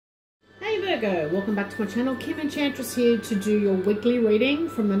Virgo, welcome back to my channel. Kim Enchantress here to do your weekly reading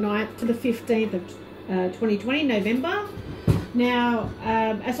from the 9th to the 15th of 2020, November. Now,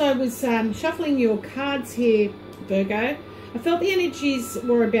 as I was shuffling your cards here, Virgo, I felt the energies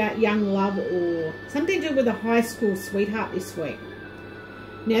were about young love or something to do with a high school sweetheart this week.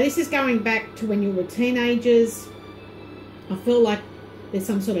 Now, this is going back to when you were teenagers. I feel like there's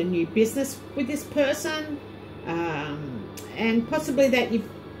some sort of new business with this person, and possibly that you've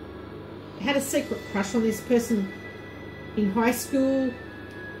had a secret crush on this person in high school,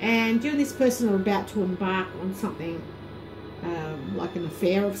 and you and this person are about to embark on something like an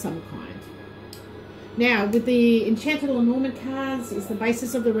affair of some kind. Now, with the Enchanted Lenormand cards is the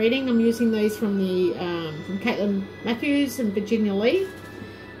basis of the reading. I'm using these from the from Caitlin Matthews and Virginia Lee.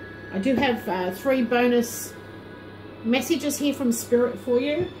 I do have 3 bonus messages here from Spirit for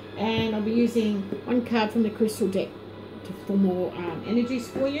you, and I'll be using 1 card from the crystal deck for more energies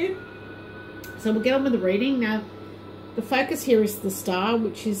for you. So we'll get on with the reading. Now, the focus here is the star,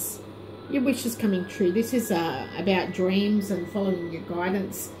 which is your wishes coming true. This is about dreams and following your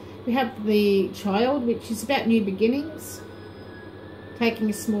guidance. We have the child, which is about new beginnings,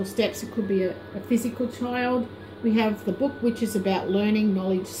 taking small steps. It could be a physical child. We have the book, which is about learning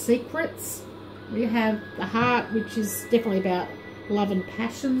knowledge secrets. We have the heart, which is definitely about love and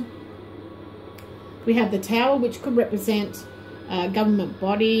passion. We have the tower, which could represent a government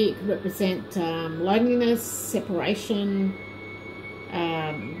body. It could represent loneliness, separation,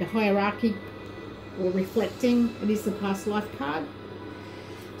 the hierarchy, or reflecting. It is the past life card.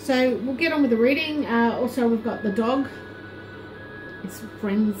 So we'll get on with the reading. Also, we've got the dog. It's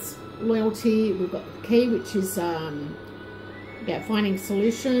friends, loyalty. We've got the key, which is about finding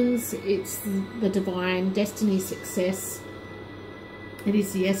solutions. It's the divine destiny, success. It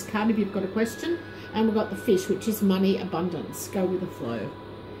is the yes card if you've got a question. And we've got the fish, which is money, abundance. Go with the flow.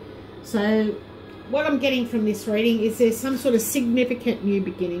 So what I'm getting from this reading is there's some sort of significant new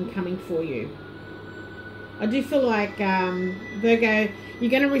beginning coming for you. I do feel like, Virgo,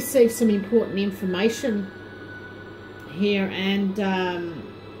 you're going to receive some important information here, and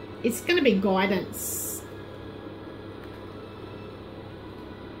it's going to be guidance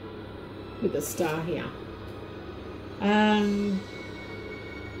with the star here.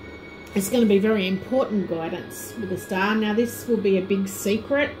 It's going to be very important guidance with the star. Now, this will be a big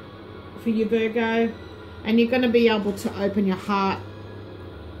secret for you, Virgo, and you're going to be able to open your heart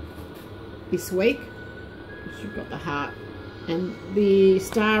this week. You've got the heart and the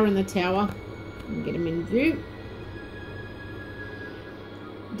star and the tower. Get them in view.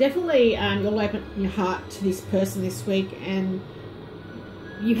 Definitely, you'll open your heart to this person this week, and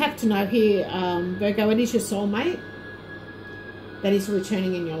you have to know here, Virgo, it is your soulmate that is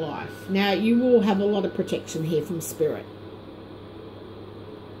returning in your life. Now, you will have a lot of protection here from Spirit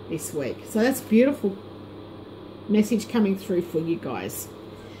this week. So that's beautiful message coming through for you guys.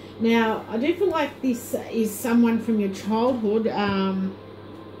 Now, I do feel like this is someone from your childhood,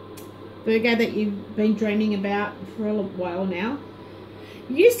 Virgo, that you've been dreaming about for a while now.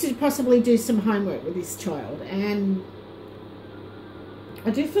 You used to possibly do some homework with this child, and I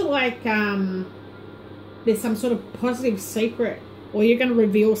do feel like there's some sort of positive secret, or you're going to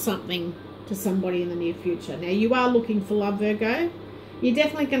reveal something to somebody in the near future. Now, you are looking for love, Virgo. You're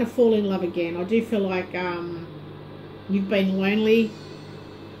definitely going to fall in love again. I do feel like you've been lonely,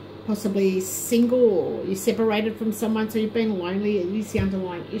 possibly single, or you're separated from someone, so you've been lonely. It is the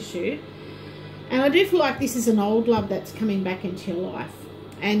underlying issue. And I do feel like this is an old love that's coming back into your life,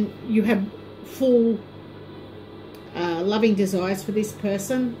 and you have full loving desires for this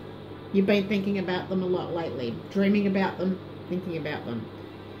person. You've been thinking about them a lot lately, dreaming about them, thinking about them.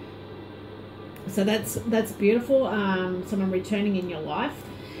 So that's beautiful. Someone returning in your life.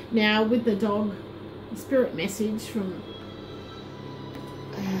 Now, with the dog, spirit message from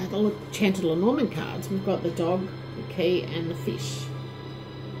the Enchanted Lenormand cards, we've got the dog, the key, and the fish.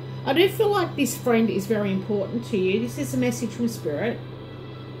 I do feel like this friend is very important to you. This is a message from Spirit.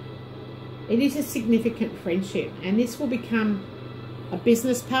 It is a significant friendship, and this will become a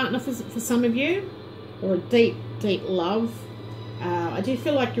business partner for some of you, or a deep, deep love. I do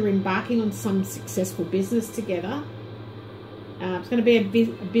feel like you're embarking on some successful business together. It's going to be a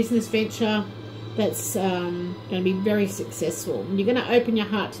business venture that's going to be very successful. And you're going to open your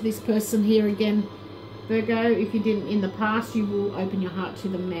heart to this person here again, Virgo. If you didn't in the past, you will open your heart to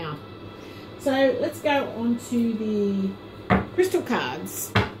them now. So let's go on to the crystal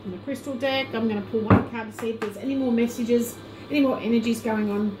cards. In the crystal deck, I'm going to pull 1 card to see if there's any more messages, any more energies going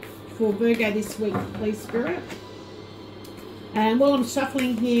on for Virgo this week, please, Spirit. And while I'm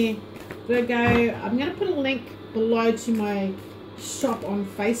shuffling here, Virgo, I'm going to put a link below to my shop on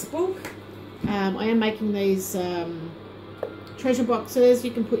Facebook. I am making these treasure boxes.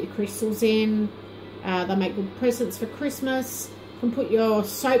 You can put your crystals in. They make good presents for Christmas. You can put your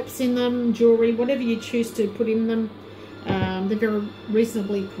soaps in them, jewellery, whatever you choose to put in them. They're very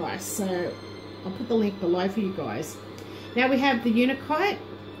reasonably priced, so I'll put the link below for you guys. Now we have the Unikite,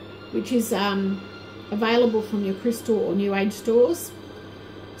 which is available from your crystal or New Age stores.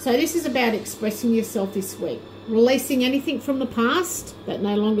 So this is about expressing yourself this week, releasing anything from the past that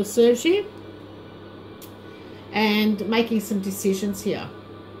no longer serves you, and making some decisions here.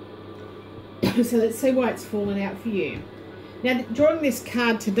 So let's see why it's fallen out for you. Now, drawing this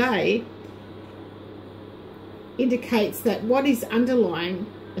card today indicates that what is underlying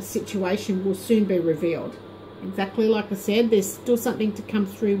a situation will soon be revealed. Exactly like I said, there's still something to come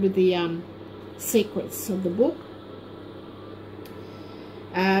through with the secrets of the book.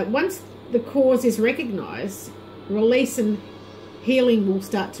 Once the cause is recognized, release and healing will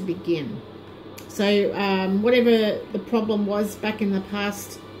start to begin. So whatever the problem was back in the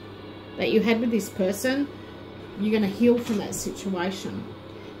past that you had with this person, you're going to heal from that situation.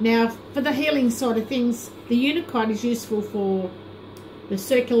 Now, for the healing side of things, the Unikite is useful for the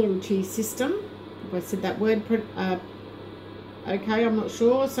circulatory system. If I said that word, okay, I'm not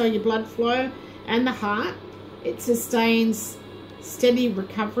sure. So your blood flow and the heart. It sustains steady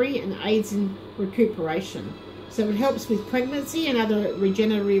recovery and aids in recuperation. So it helps with pregnancy and other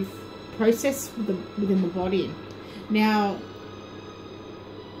regenerative process within the body. Now,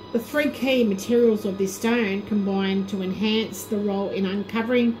 the three key materials of this stone combine to enhance the role in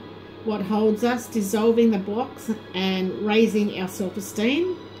uncovering what holds us, dissolving the blocks, and raising our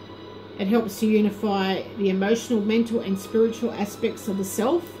self-esteem. It helps to unify the emotional, mental, and spiritual aspects of the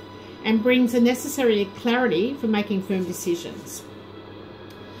self and brings the necessary clarity for making firm decisions.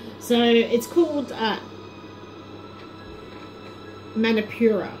 So it's called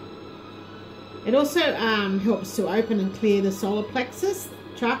Manipura. It also helps to open and clear the solar plexus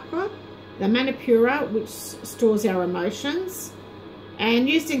chakra, the Manipura, which stores our emotions, and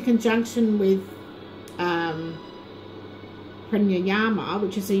used in conjunction with pranayama,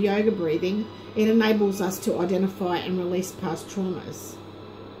 which is a yoga breathing, it enables us to identify and release past traumas.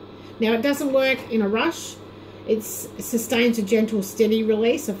 Now, it doesn't work in a rush. It sustains a gentle, steady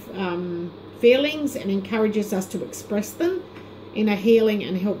release of feelings and encourages us to express them in a healing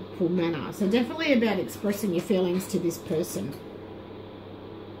and helpful manner. So definitely about expressing your feelings to this person.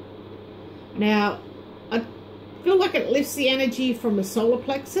 Now, I feel like it lifts the energy from the solar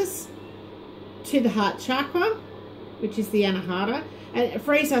plexus to the heart chakra, which is the anahata, and it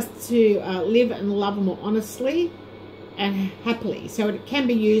frees us to live and love more honestly and happily. So it can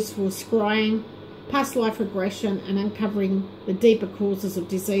be used for scrying, past life regression, and uncovering the deeper causes of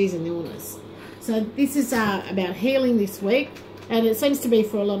disease and illness. So this is about healing this week, and it seems to be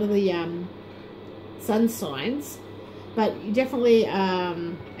for a lot of the sun signs. But you definitely are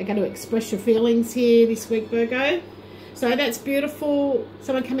going to express your feelings here this week, Virgo. So that's beautiful.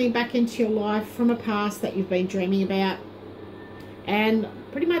 Someone coming back into your life from a past that you've been dreaming about. And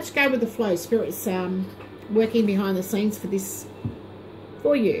pretty much go with the flow. Spirit's working behind the scenes for this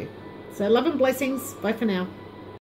for you. So love and blessings. Bye for now.